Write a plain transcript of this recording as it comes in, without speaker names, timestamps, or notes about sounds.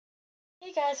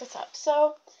Hey guys, what's up?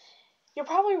 So, you're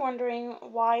probably wondering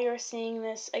why you're seeing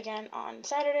this again on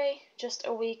Saturday, just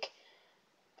a week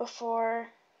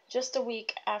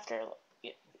after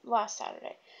last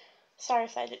Saturday. Sorry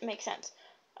if that didn't make sense.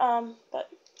 But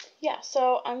yeah,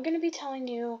 so I'm going to be telling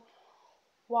you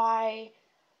why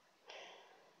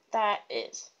that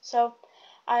is. So,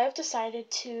 I have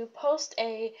decided to post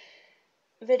a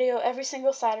video every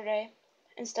single Saturday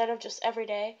instead of just every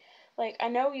day. Like, I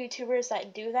know YouTubers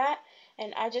that do that,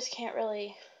 and I just can't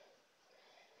really.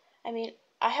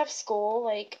 I have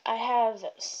school, I have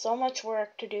so much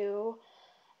work to do.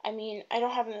 I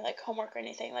don't have any, homework or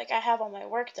anything. I have all my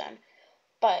work done.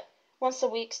 But once the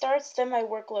week starts, then my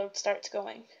workload starts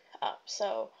going up.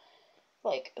 So,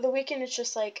 the weekend is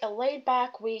just, a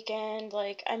laid-back weekend.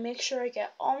 I make sure I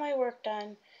get all my work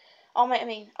done, all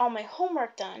my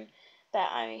homework done that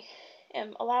I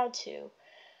am allowed to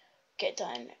get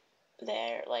done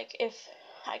there. If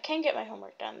I can get my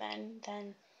homework done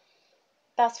then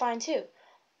that's fine too.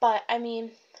 But,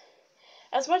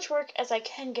 as much work as I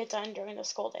can get done during the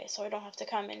school day, so I don't have to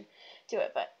come and do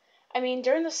it. But,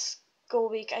 during the school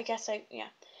week,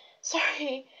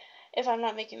 sorry if I'm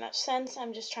not making much sense.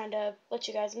 I'm just trying to let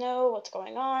you guys know what's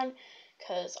going on,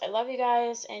 because I love you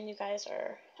guys, and you guys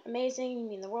are amazing. You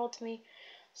mean the world to me.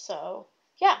 So,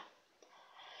 yeah.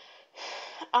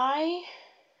 I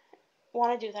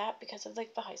want to do that because of, the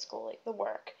high school, the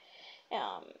work.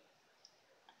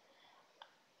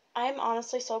 I'm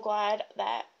honestly so glad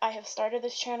that I have started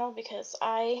this channel, because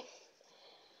I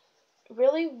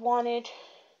really wanted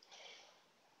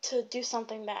to do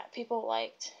something that people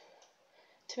liked,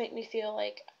 to make me feel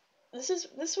like this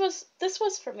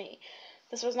was for me.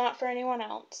 This was not for anyone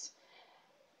else.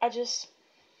 I just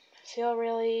feel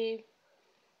really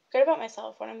good about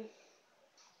myself when I'm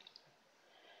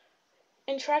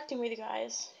interacting with you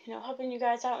guys, helping you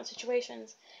guys out in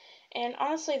situations. And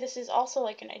honestly, this is also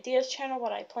an ideas channel,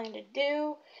 what I plan to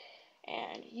do.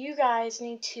 And you guys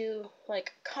need to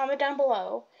comment down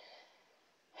below.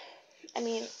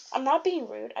 I'm not being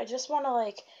rude. I just want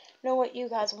to know what you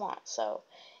guys want. So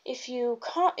if you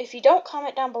don't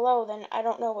comment down below, then I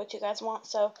don't know what you guys want.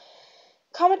 So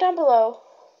comment down below.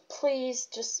 Please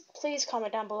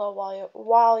comment down below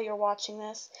while you're watching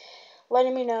this,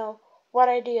 letting me know what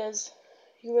ideas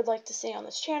you would like to see on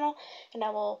this channel, and I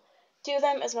will do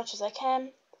them as much as I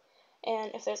can.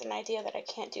 And if there's an idea that I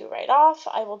can't do right off,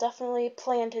 I will definitely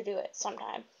plan to do it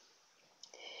sometime.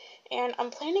 And I'm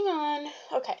planning on,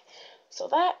 okay, so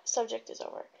that subject is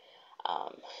over.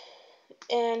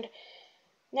 And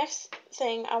next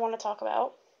thing I want to talk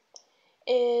about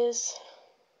is,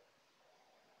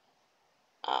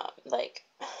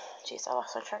 jeez, I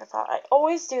lost my track of thought. I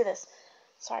always do this.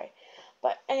 Sorry.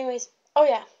 But anyways, oh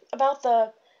yeah, about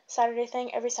the Saturday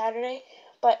thing, every Saturday.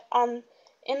 But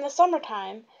in the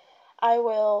summertime, I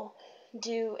will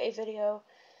do a video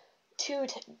two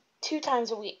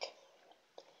times a week.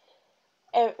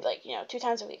 2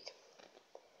 times a week.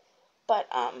 But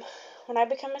when I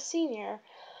become a senior,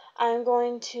 I'm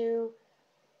going to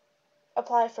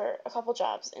apply for a couple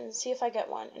jobs and see if I get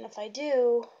one. And if I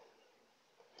do,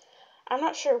 I'm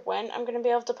not sure when I'm going to be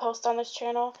able to post on this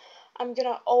channel. I'm going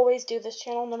to always do this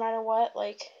channel no matter what.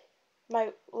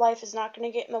 My life is not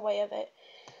going to get in the way of it.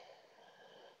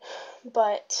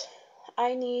 But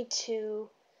I need to,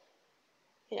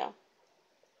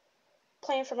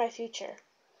 plan for my future.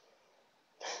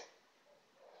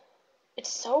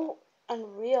 It's so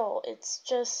unreal. It's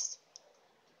just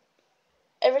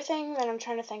everything that I'm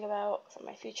trying to think about for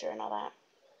my future and all that.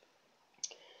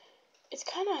 It's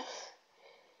kind of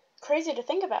crazy to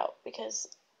think about, because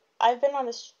I've been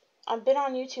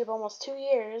on YouTube almost 2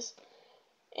 years,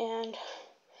 and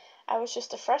I was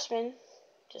just a freshman,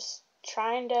 just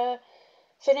trying to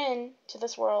fit in to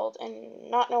this world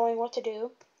and not knowing what to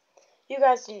do. You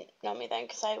guys didn't know me then,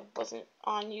 because I wasn't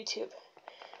on YouTube.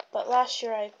 But last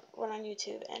year I went on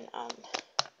YouTube, and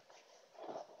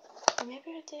maybe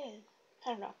I did. I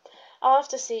don't know. I'll have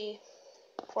to see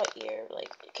what year,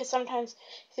 because sometimes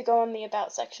if you go in the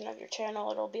about section of your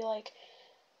channel, it'll be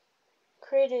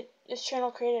this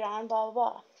channel created on blah blah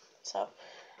blah. So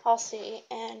I'll see.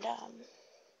 And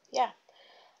yeah,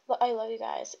 I love you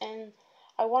guys, and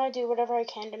I want to do whatever I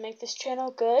can to make this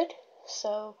channel good.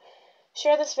 So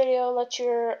share this video, let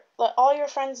all your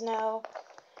friends know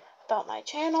about my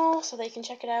channel so they can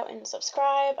check it out and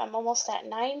subscribe. I'm almost at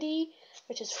 90,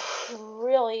 which is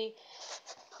really,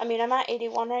 I'm at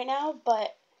 81 right now,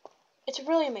 but it's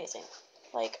really amazing.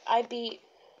 If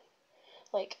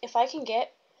I can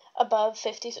get above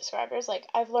 50 subscribers,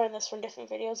 I've learned this from different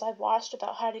videos I've watched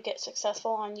about how to get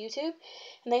successful on YouTube,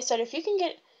 and they said if you can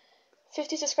get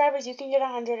 50 subscribers, you can get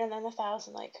 100, and then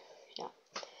 1,000, like, you know.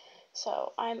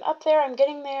 So I'm up there, I'm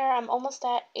getting there, I'm almost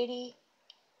at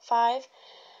 85,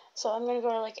 so I'm going to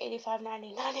go to like 85,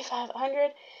 90, 95,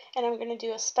 100, and I'm going to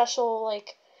do a special,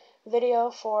 like,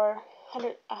 video for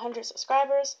 100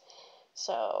 subscribers.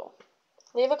 So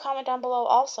leave a comment down below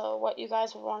also what you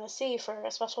guys would want to see for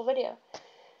a special video.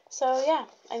 So yeah,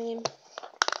 I mean,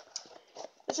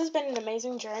 this has been an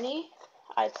amazing journey.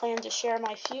 I plan to share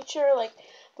my future, like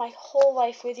my whole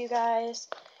life with you guys.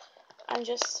 I'm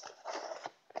just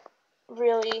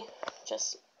really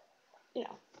just, you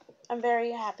know, I'm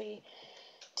very happy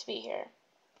to be here.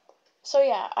 So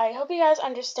yeah, I hope you guys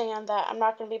understand that I'm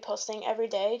not going to be posting every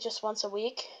day, just once a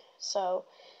week. So,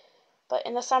 but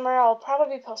in the summer, I'll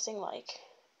probably be posting like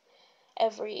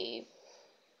every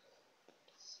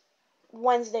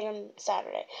Wednesday and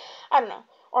Saturday. I don't know.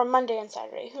 Or Monday and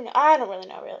Saturday. Who knows? I don't really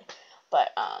know, really. But,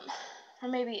 or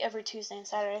maybe every Tuesday and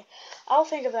Saturday. I'll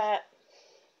think of that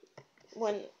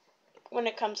when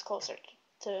it comes closer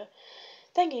to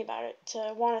thinking about it,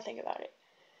 to want to think about it.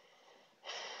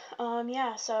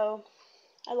 Yeah, so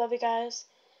I love you guys.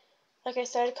 Like I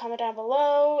said, comment down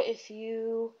below if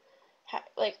you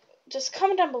like, just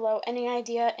comment down below any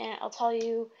idea, and I'll tell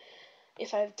you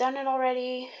if I've done it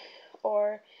already,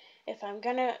 or if I'm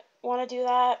gonna want to do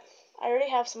that. I already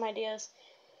have some ideas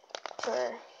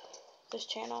for this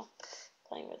channel.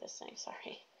 Playing with this thing,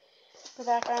 sorry. The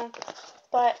background.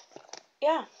 But,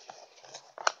 yeah.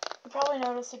 You probably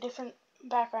noticed a different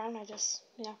background. I just,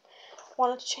 you know,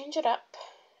 wanted to change it up.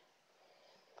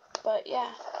 But,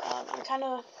 yeah. I'm kind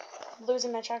of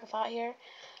losing my track of thought here.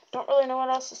 Don't really know what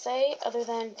else to say other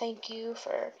than thank you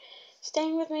for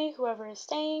staying with me, whoever is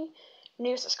staying.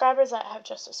 New subscribers that have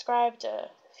just subscribed a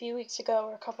few weeks ago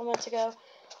or a couple months ago.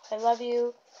 I love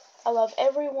you. I love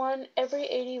everyone, every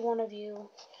 81 of you.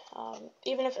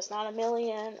 Even if it's not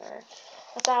 1,000,000 or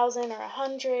 1,000 or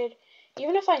 100,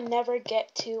 even if I never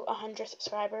get to 100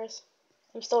 subscribers,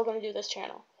 I'm still going to do this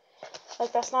channel.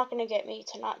 Like, that's not going to get me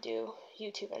to not do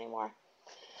YouTube anymore.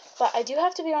 But I do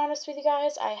have to be honest with you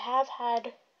guys, I have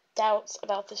had doubts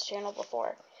about this channel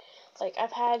before. Like,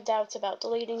 I've had doubts about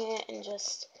deleting it and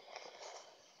just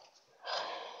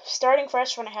starting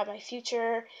fresh when I have my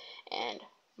future and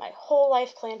my whole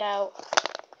life planned out.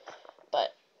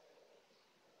 But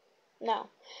no,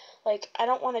 like, I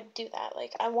don't want to do that.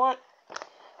 Like, I want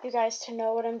you guys to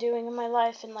know what I'm doing in my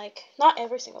life, and like, not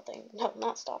every single thing, no,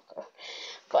 not Stalker,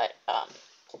 but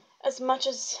as much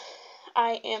as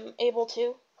I am able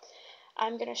to,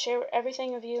 I'm gonna share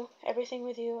everything with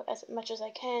you as much as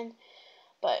I can.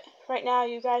 But right now,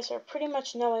 you guys are pretty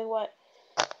much knowing what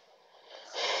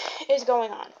is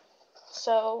going on.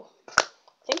 So I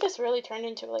think this really turned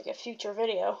into like a future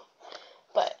video.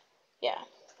 But yeah,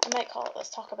 I might call it Let's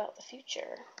Talk About the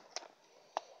Future.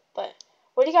 But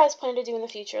what do you guys plan to do in the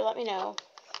future? Let me know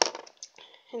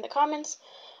in the comments.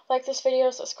 Like this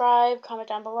video, subscribe, comment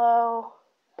down below.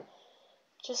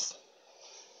 Just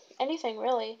anything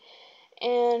really.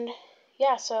 And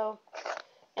yeah, so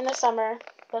in the summer,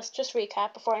 let's just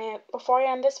recap before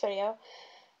I end this video.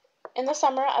 In the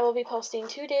summer, I will be posting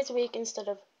 2 days a week instead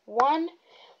of 1.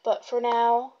 But for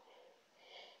now,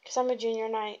 because I'm a junior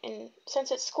and since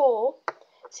it's school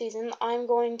season, I'm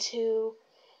going to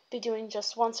be doing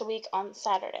just once a week on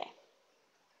Saturday.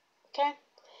 Okay?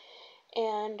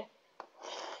 And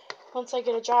once I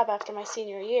get a job after my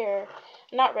senior year,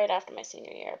 not right after my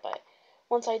senior year, but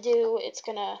once I do, it's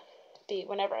gonna be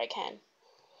whenever I can.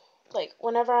 Like,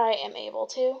 whenever I am able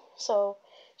to. So,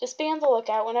 just be on the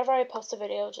lookout. Whenever I post a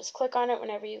video, just click on it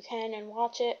whenever you can and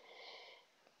watch it.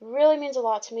 It really means a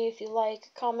lot to me if you like,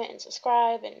 comment, and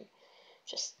subscribe, and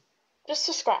just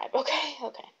subscribe, okay?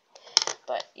 Okay.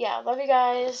 But, yeah, love you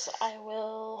guys. I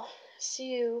will see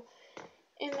you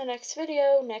in the next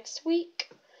video next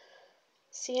week.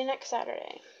 See you next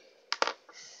Saturday.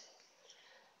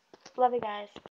 Love you guys.